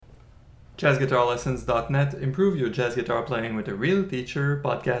JazzGuitarLessons.net, Improve Your Jazz Guitar Playing with a Real Teacher,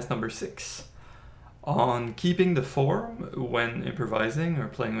 podcast number 6. On keeping the form when improvising or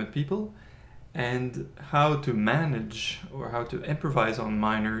playing with people, and how to manage or how to improvise on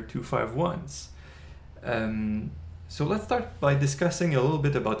minor 2-5-1s. So let's start by discussing a little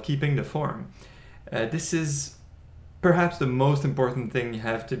bit about keeping the form. This is perhaps the most important thing you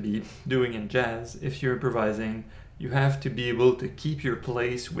have to be doing in jazz. If you're improvising, you have to be able to keep your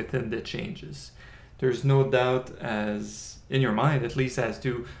place within the changes. There's no doubt, as in your mind at least, as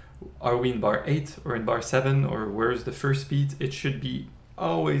to are we in bar 8 or in bar 7 or where's the first beat. It should be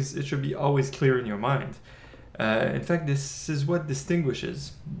always clear in your mind. In fact, this is what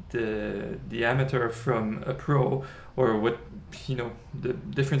distinguishes the amateur from a pro, or what, the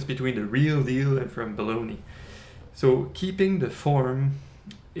difference between the real deal and from baloney. So keeping the form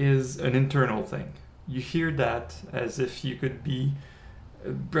is an internal thing. You hear that as if you could be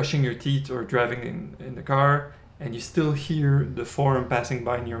brushing your teeth or driving in the car, and you still hear the form passing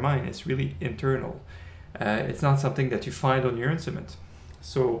by in your mind. It's really internal. It's not something that you find on your instrument.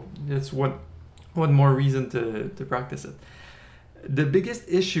 So that's one more reason to practice it. The biggest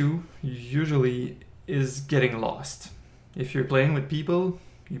issue usually is getting lost. If you're playing with people,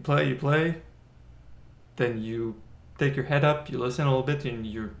 you play, then you take your head up, you listen a little bit, and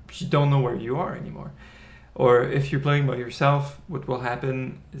you don't know where you are anymore. Or if you're playing by yourself, what will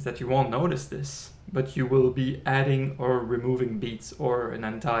happen is that you won't notice this, but you will be adding or removing beats or an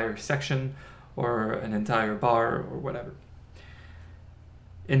entire section or an entire bar or whatever.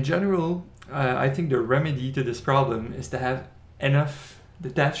 In general, I think the remedy to this problem is to have enough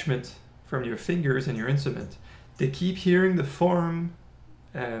detachment from your fingers and your instrument to keep hearing the form,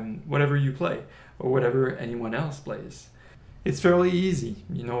 whatever you play or whatever anyone else plays. It's fairly easy.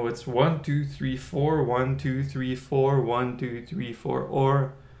 It's 1, 2, 3, 4, 1, 2, 3, 4, 1, 2, 3, 4,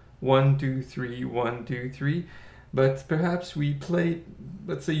 or 1, 2, 3, 1, 2, 3. But perhaps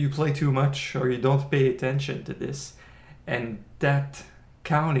let's say you play too much or you don't pay attention to this, and that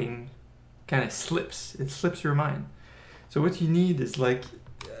counting kind of slips. It slips your mind. So what you need is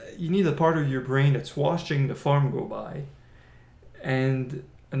you need a part of your brain that's watching the form go by, and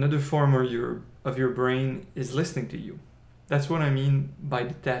another form of your brain is listening to you. That's what I mean by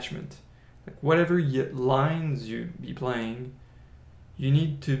detachment. Whatever lines you be playing, you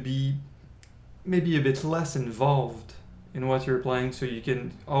need to be maybe a bit less involved in what you're playing so you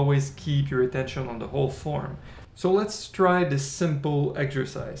can always keep your attention on the whole form. So let's try this simple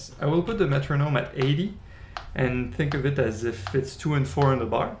exercise. I will put the metronome at 80 and think of it as if it's 2 and 4 in the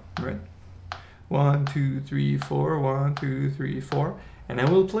bar, right? 1, 2, 3, 4, 1, 2, 3, 4. And I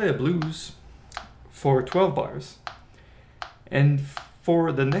will play a blues for 12 bars. And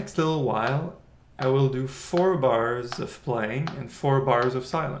for the next little while, I will do 4 bars of playing and 4 bars of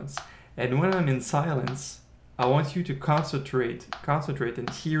silence. And when I'm in silence, I want you to concentrate in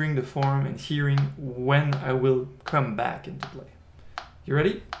hearing the form and hearing when I will come back into play. You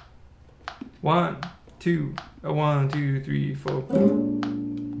ready? 1, 2, 1, 2, 3, 4.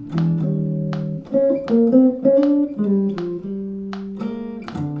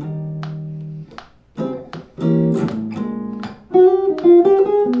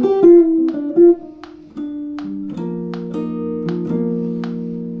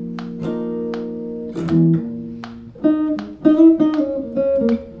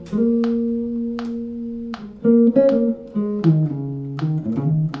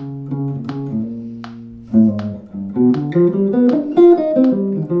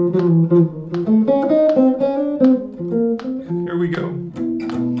 Here we go.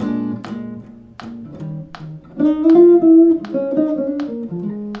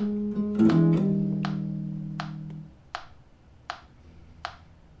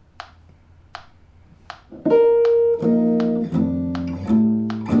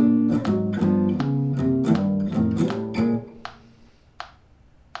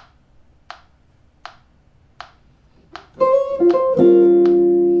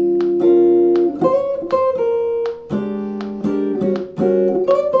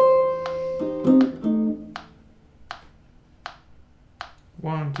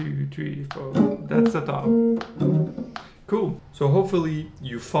 One, two, three, four. That's the top. Cool. So hopefully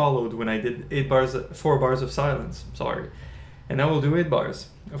you followed when I did 4 bars of silence. Sorry. And I will do 8 bars.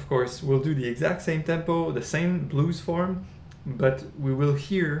 Of course, we'll do the exact same tempo, the same blues form, but we will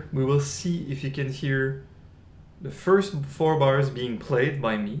see if you can hear the first 4 bars being played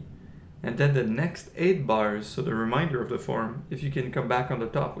by me, and then the next 8 bars, so the remainder of the form, if you can come back on the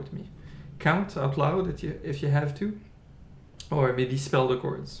top with me. Count out loud if you have to, or maybe spell the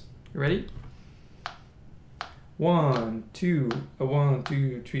chords. You ready? 1, 2, 1,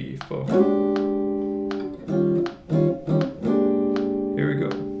 2, 3, 4. Here we go.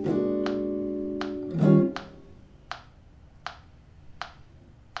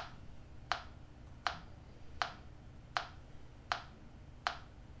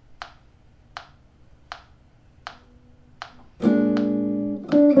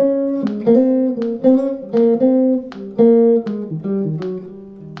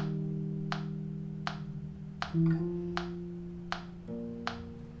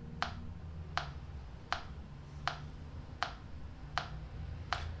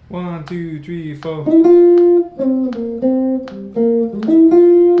 One, two, three, four. 4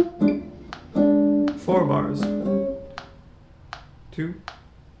 bars. 2,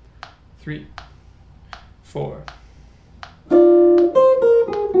 3, 4.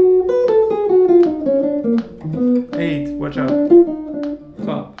 8, watch out.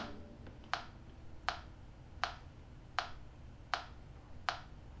 Top.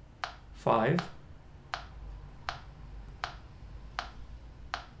 5.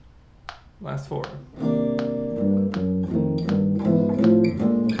 Last 4.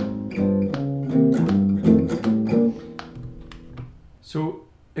 So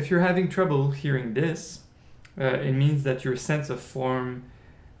if you're having trouble hearing this, it means that your sense of form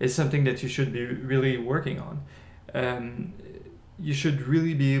is something that you should be really working on. You should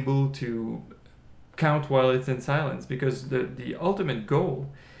really be able to count while it's in silence, because the ultimate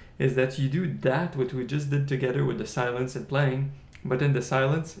goal is that you do that what we just did together with the silence and playing, but in the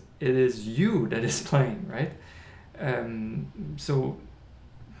silence it is you that is playing, right? So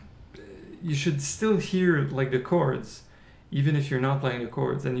you should still hear like the chords even if you're not playing the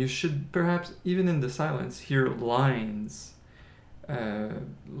chords, and you should perhaps even in the silence hear lines,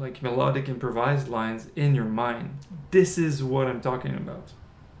 like melodic improvised lines in your mind. This is what I'm talking about.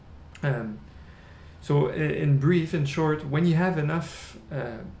 So in brief, in short, when you have enough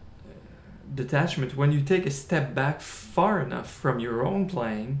detachment, when you take a step back far enough from your own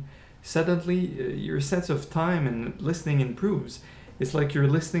playing, suddenly your sense of time and listening improves. It's like you're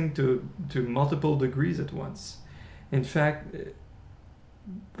listening to multiple degrees at once. In fact,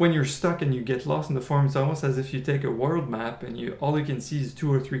 when you're stuck and you get lost in the form, it's almost as if you take a world map and all you can see is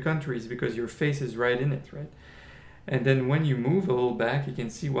 2 or 3 countries because your face is right in it, right? And then when you move a little back, you can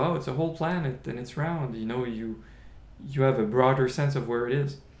see, wow, it's a whole planet and it's round. You know, you have a broader sense of where it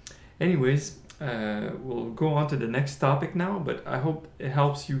is. Anyways, we'll go on to the next topic now, but I hope it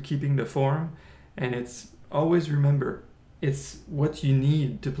helps you keeping the form. And it's always remember, it's what you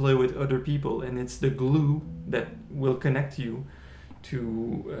need to play with other people, and it's the glue that will connect you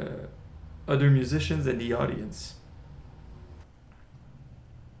to other musicians and the audience.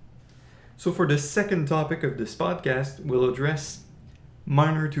 So for the second topic of this podcast, we'll address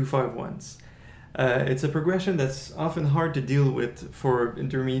minor 2-5-1s. It's a progression that's often hard to deal with for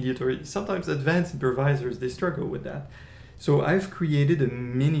intermediate or sometimes advanced improvisers. They struggle with that. So I've created a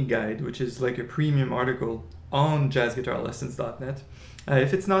mini guide, which is like a premium article on jazzguitarlessons.net.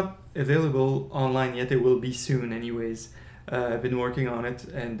 If it's not available online yet, it will be soon anyways. I've been working on it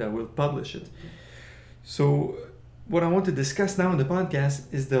and I will publish it. So what I want to discuss now in the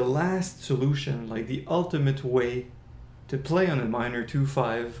podcast is the last solution, like the ultimate way to play on a minor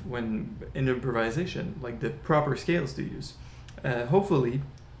 2-5 when in improvisation, like the proper scales to use. Hopefully,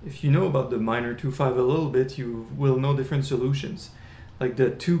 if you know about the minor 2-5 a little bit, you will know different solutions. Like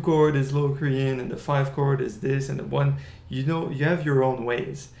the 2 chord is Locrian and the 5 chord is this and the 1, you know, you have your own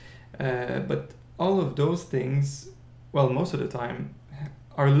ways. But all of those things, well, most of the time,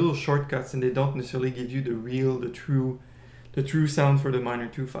 are little shortcuts and they don't necessarily give you the true sound for the minor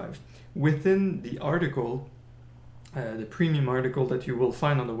 2-5. Within the article, the premium article that you will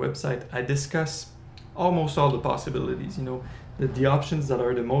find on the website, I discuss almost all the possibilities, you know, the options that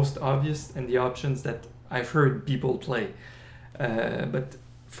are the most obvious and the options that I've heard people play. But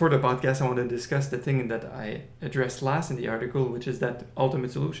for the podcast, I want to discuss the thing that I addressed last in the article, which is that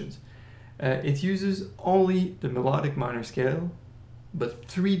ultimate solutions. It uses only the melodic minor scale, but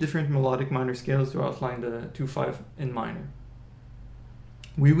 3 different melodic minor scales to outline the 2-5 in minor.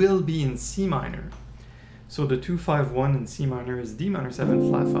 We will be in C minor. So the 2-5-1 in C minor is D minor 7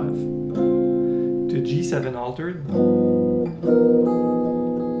 flat 5 to G7 altered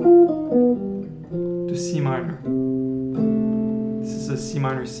to C minor. This is a C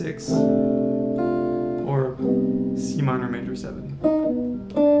minor 6 or C minor major 7.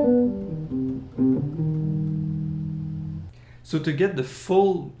 So to get the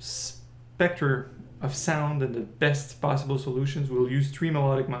full spectrum of sound and the best possible solutions, we'll use 3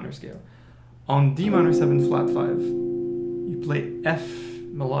 melodic minor scale. On D minor 7 flat 5, you play F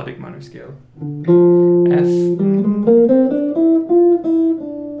melodic minor scale. F.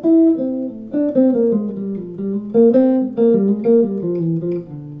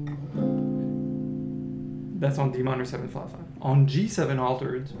 That's on D minor 7 flat 5. On G7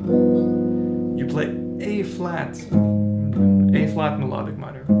 altered, you play A flat melodic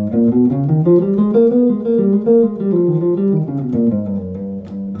minor.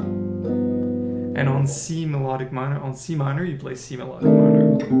 And on C melodic minor, on C minor, you play C melodic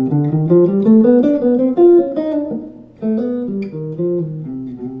minor.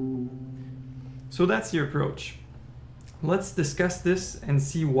 So that's your approach. Let's discuss this and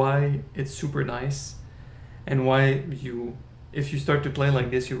see why it's super nice and why if you start to play like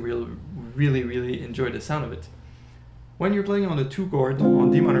this, you will really, really enjoy the sound of it. When you're playing on the 2 chord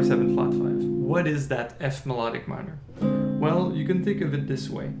on D minor 7 flat 5, what is that F melodic minor? Well, you can think of it this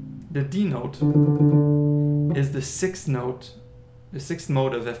way. The D note is the 6th note, the 6th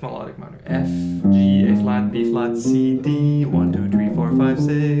mode of F melodic minor. F, G, A flat, B flat, C, D, 1, 2, 3, 4, 5,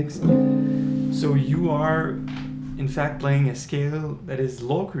 6. So you are in fact playing a scale that is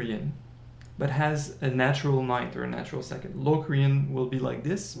Locrian, but has a natural ninth or a natural second. Locrian will be like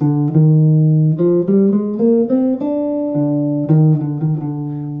this.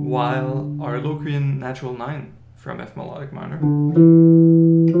 While our Locrian natural 9 from F melodic minor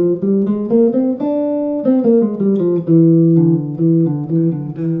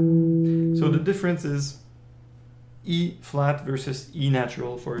so the difference is E flat versus E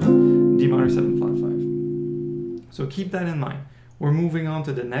natural for D minor 7 flat 5. So keep that in mind. We're moving on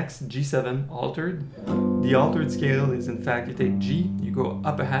to the next G7 altered. The altered scale is in fact you take G, you go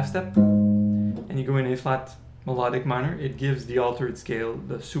up a half step, and you go in A flat melodic minor. It gives the altered scale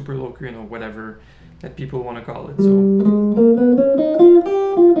the super Locrian or whatever that people want to call it. So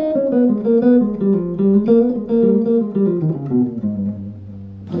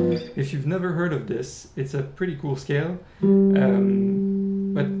if you've never heard of this, it's a pretty cool scale,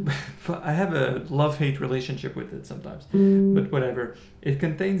 but I have a love-hate relationship with it sometimes, but whatever. It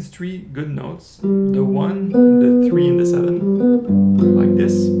contains 3 good notes, the 1, the 3, and the 7, like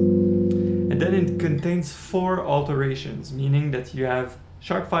this. And then it contains 4 alterations, meaning that you have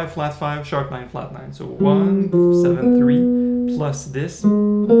sharp 5, flat 5, sharp 9, flat 9. So 1, 7, 3, plus this.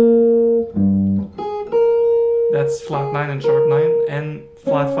 That's flat 9 and sharp 9, and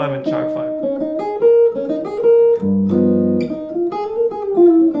flat 5 and sharp 5.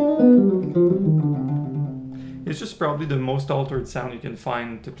 It's just probably the most altered sound you can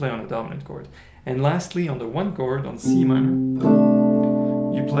find to play on a dominant chord. And lastly, on the 1 chord, on C minor,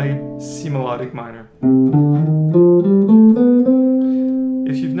 you play C melodic minor.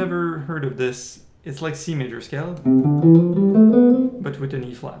 If you've never heard of this, it's like C major scale, but with an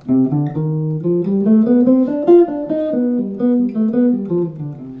E flat.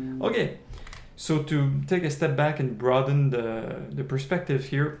 Okay, so to take a step back and broaden the perspective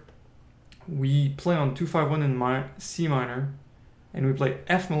here, we play on 2-5-1 in C minor, and we play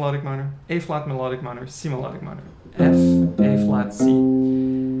F melodic minor, A flat melodic minor, C melodic minor, F, A flat, C.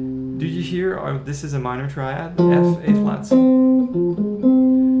 Do you hear this is a minor triad, F, A flat, C?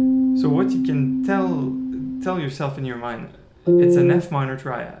 So what you can tell yourself in your mind, it's an F minor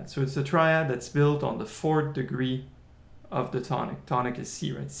triad. So it's a triad that's built on the 4th degree of the tonic. Tonic is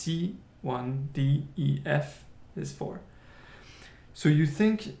C, right? C, 1, D, E, F is 4. So you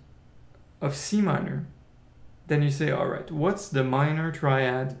think of C minor, then you say, all right, what's the minor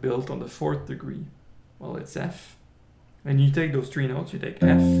triad built on the 4th degree? Well, it's F. And you take those 3 notes, you take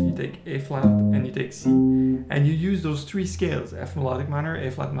F, you take A flat, and you take C. And you use those 3 scales, F melodic minor,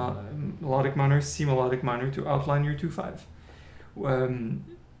 A flat melodic minor, C melodic minor, to outline your 2-5.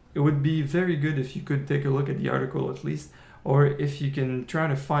 It would be very good if you could take a look at the article at least, or if you can try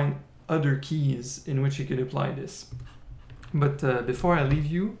to find other keys in which you could apply this. But before I leave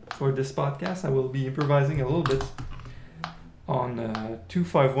you for this podcast, I will be improvising a little bit on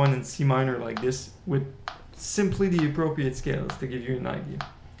 2-5-1 in C minor like this with simply the appropriate scales to give you an idea.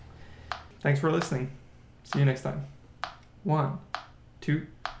 Thanks for listening. See you next time. 1, 2,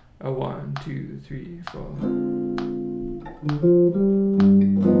 1, 2, 3, 4.